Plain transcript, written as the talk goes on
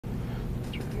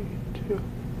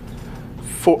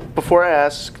Before I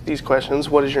ask these questions,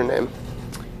 what is your name?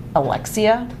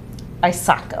 Alexia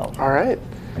Isacco. All right.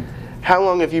 How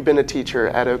long have you been a teacher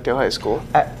at Oakdale High School?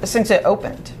 Since it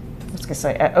opened. I was going to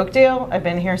say, at Oakdale, I've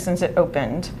been here since it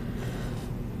opened.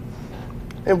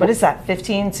 And what is that,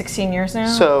 15, 16 years now?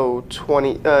 So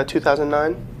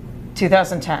 2009?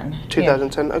 2010.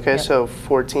 2010, yeah. okay, Yep. So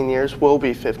 14 years, will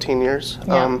be 15 years.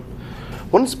 Yeah.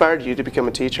 What inspired you to become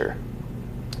a teacher?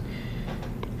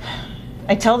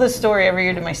 I tell this story every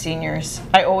year to my seniors.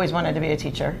 I always wanted to be a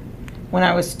teacher. When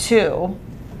I was 2,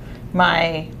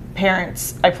 my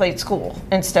parents, I played school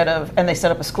and they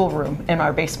set up a schoolroom in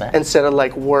our basement. Instead of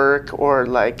like work or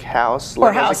like house? Or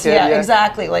like house, as a kid, yeah,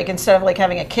 exactly. Like instead of like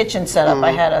having a kitchen set up,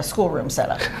 I had a schoolroom set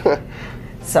up.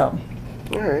 So.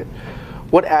 All right.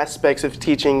 What aspects of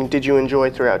teaching did you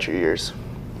enjoy throughout your years?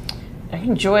 I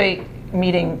enjoy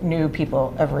meeting new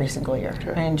people every single year.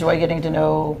 Okay. I enjoy getting to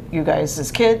know you guys as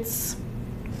kids.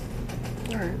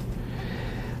 All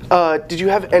right. Did you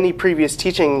have any previous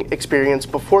teaching experience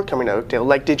before coming to Oakdale?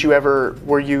 Like,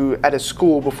 were you at a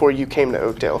school before you came to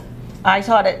Oakdale? I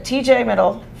taught at TJ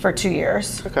Middle for 2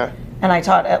 years. Okay. And I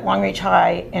taught at Long Reach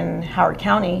High in Howard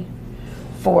County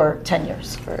for 10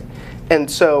 years. All right.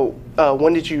 And so,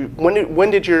 when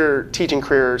did your teaching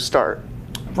career start?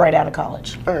 Right out of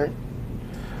college. All right.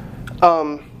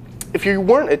 If you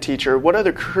weren't a teacher, what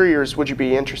other careers would you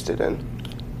be interested in?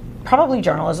 Probably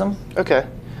journalism. Okay.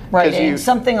 Writing,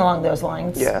 something along those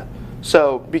lines. Yeah.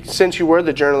 So, since you were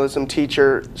the journalism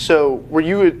teacher, so were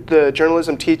you the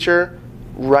journalism teacher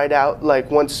right out, like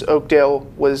once Oakdale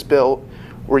was built,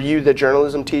 were you the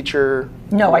journalism teacher?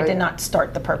 No, right? I did not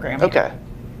start the program. Okay.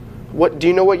 Do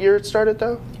you know what year it started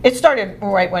though? It started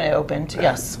right when it opened,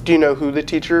 yes. Do you know who the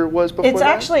teacher was before It's that?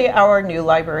 actually our new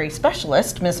library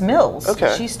specialist, Ms. Mills.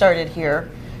 Okay. She started here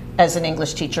as an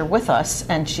English teacher with us,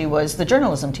 and she was the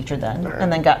journalism teacher then, right.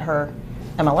 and then got her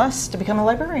MLS to become a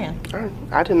librarian. All right.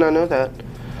 I did not know that.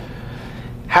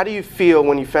 How do you feel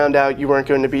when you found out you weren't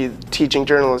going to be teaching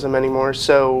journalism anymore?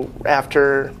 So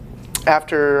after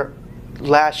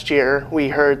last year, we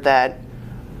heard that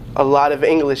a lot of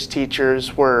English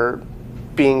teachers were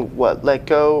being, let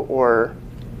go or?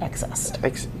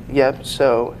 Accessed. Yep,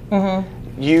 so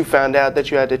you found out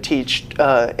that you had to teach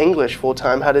English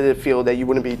full-time. How did it feel that you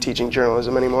wouldn't be teaching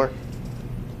journalism anymore?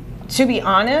 To be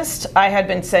honest, I had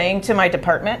been saying to my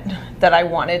department that I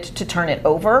wanted to turn it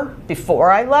over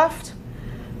before I left,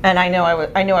 and I knew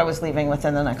I was leaving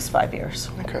within the next 5 years.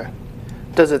 Okay.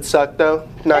 Does it suck though?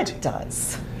 It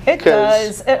does. It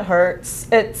does. It hurts.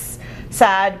 It's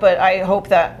sad, but I hope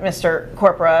that Mr.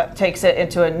 Corpora takes it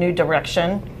into a new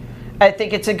direction. I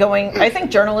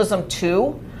think journalism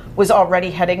too was already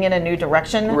heading in a new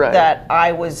direction that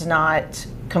I was not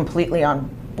completely on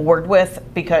board with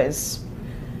because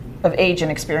of age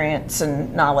and experience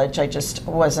and knowledge. I just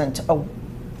wasn't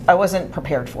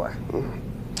prepared for.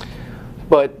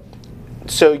 But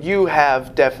so you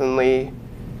have definitely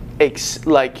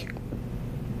like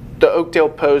the Oakdale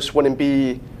Post wouldn't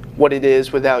be what it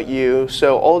is without you.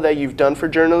 So all that you've done for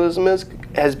journalism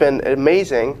has been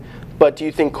amazing. But do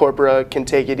you think Corpora can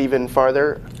take it even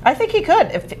farther? I think he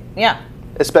could.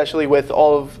 Especially with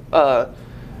all of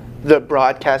the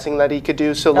broadcasting that he could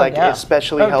do. So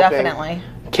especially helping definitely.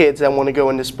 Kids that want to go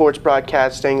into sports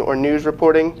broadcasting or news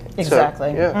reporting.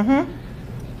 Exactly. So, yeah.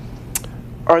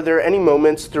 Are there any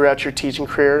moments throughout your teaching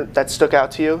career that stuck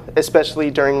out to you,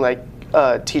 especially during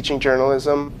teaching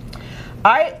journalism?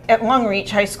 At Long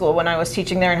Reach High School, when I was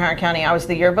teaching there in Howard County, I was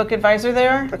the yearbook advisor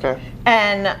there. Okay.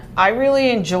 And I really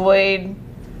enjoyed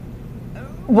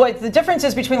what the difference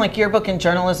is between yearbook and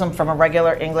journalism from a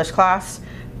regular English class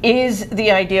is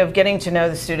the idea of getting to know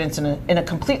the students in a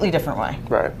completely different way.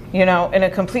 Right. In a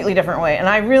completely different way. And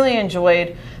I really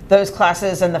enjoyed those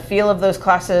classes and the feel of those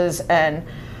classes. And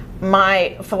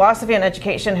my philosophy on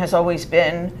education has always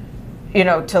been,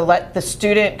 to let the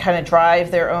student kind of drive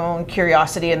their own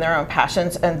curiosity and their own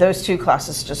passions. And those two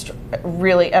classes just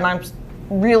really, and I'm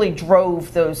really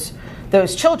drove those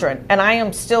children. And I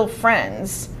am still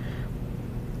friends,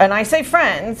 and I say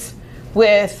friends,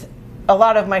 with a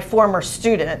lot of my former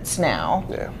students now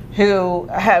who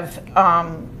have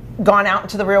gone out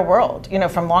into the real world,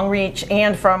 from Long Reach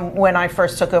and from when I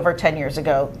first took over 10 years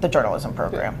ago, the journalism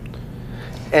program.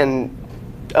 And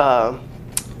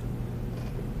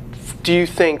do you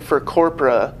think for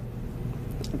Corpora,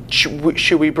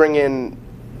 should we bring in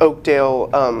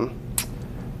Oakdale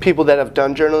people that have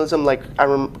done journalism? Like I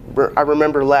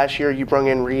remember last year you brought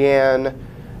in Rianne,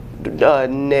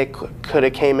 Nick could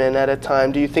have came in at a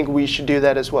time. Do you think we should do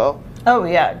that as well? Oh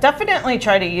yeah, definitely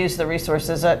try to use the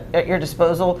resources at your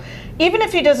disposal. Even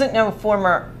if he doesn't know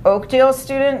former Oakdale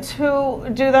students who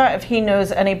do that, if he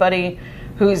knows anybody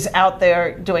who's out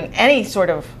there doing any sort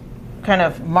of kind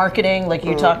of marketing like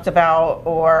you talked about,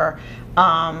 or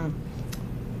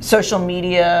social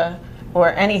media or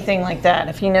anything like that,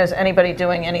 if he knows anybody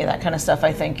doing any of that kind of stuff,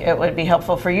 I think it would be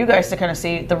helpful for you guys to kind of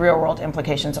see the real world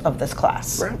implications of this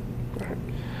class. Right.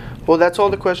 Well, that's all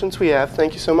the questions we have.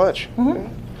 Thank you so much. All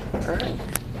right.